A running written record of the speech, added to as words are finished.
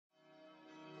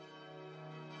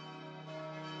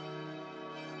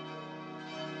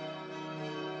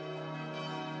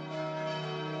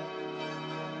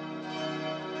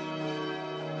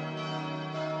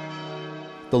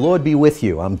The Lord be with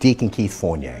you. I'm Deacon Keith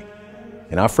Fournier,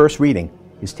 and our first reading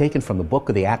is taken from the book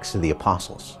of the Acts of the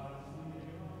Apostles.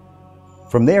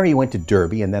 From there he went to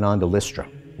Derbe and then on to Lystra,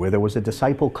 where there was a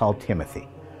disciple called Timothy,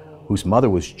 whose mother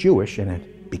was Jewish and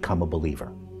had become a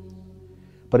believer.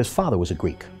 But his father was a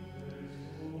Greek.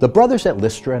 The brothers at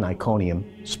Lystra and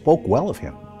Iconium spoke well of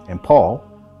him, and Paul,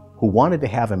 who wanted to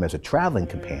have him as a traveling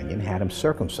companion, had him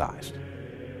circumcised.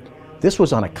 This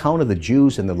was on account of the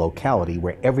Jews in the locality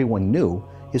where everyone knew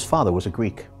his father was a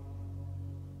Greek.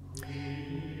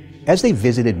 As they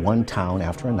visited one town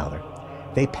after another,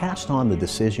 they passed on the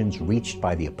decisions reached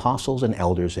by the apostles and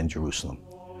elders in Jerusalem,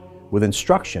 with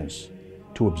instructions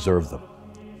to observe them.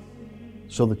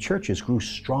 So the churches grew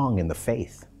strong in the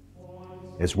faith,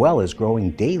 as well as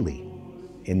growing daily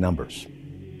in numbers.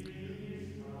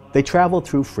 They traveled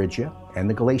through Phrygia and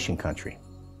the Galatian country,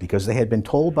 because they had been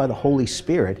told by the Holy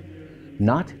Spirit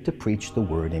not to preach the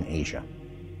word in Asia.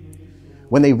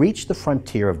 When they reached the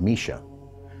frontier of Mysia,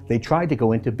 they tried to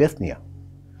go into Bithynia,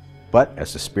 but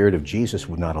as the Spirit of Jesus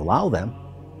would not allow them,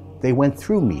 they went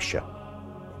through Mysia,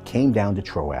 came down to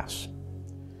Troas.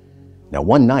 Now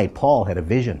one night Paul had a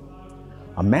vision.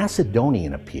 A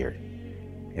Macedonian appeared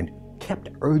and kept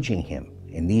urging him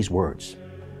in these words,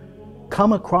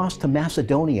 "Come across to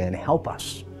Macedonia and help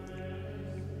us."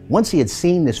 Once he had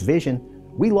seen this vision,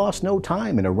 we lost no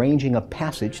time in arranging a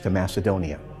passage to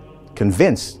Macedonia,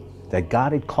 convinced that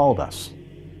God had called us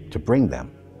to bring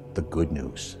them the good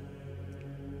news.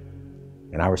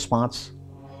 And our response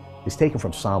is taken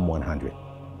from Psalm 100.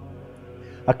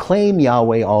 Acclaim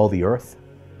Yahweh, all the earth.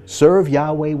 Serve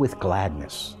Yahweh with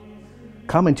gladness.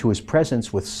 Come into his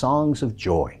presence with songs of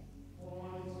joy.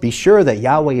 Be sure that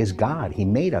Yahweh is God. He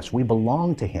made us. We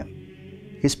belong to him,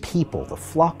 his people, the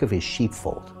flock of his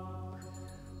sheepfold.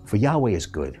 For Yahweh is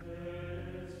good.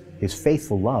 His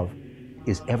faithful love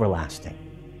is everlasting.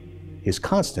 His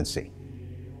constancy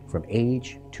from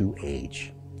age to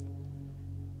age.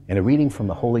 And a reading from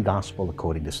the Holy Gospel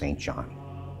according to St. John.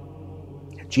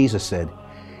 Jesus said,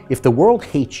 "If the world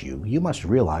hates you, you must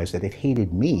realize that it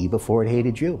hated me before it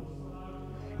hated you.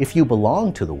 If you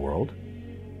belong to the world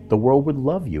would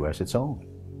love you as its own.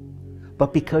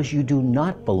 But because you do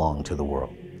not belong to the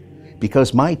world,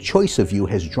 because my choice of you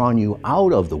has drawn you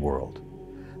out of the world,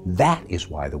 that is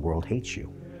why the world hates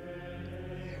you.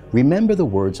 Remember the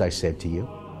words I said to you.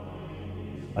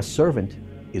 A servant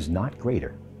is not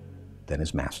greater than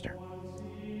his master.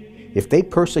 If they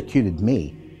persecuted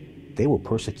me, they will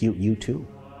persecute you too.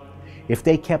 If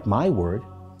they kept my word,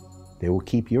 they will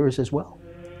keep yours as well.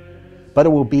 But it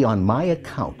will be on my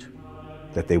account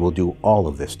that they will do all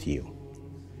of this to you,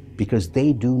 because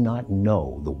they do not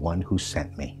know the one who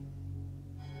sent me."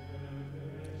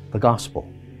 The Gospel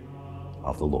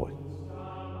of the Lord.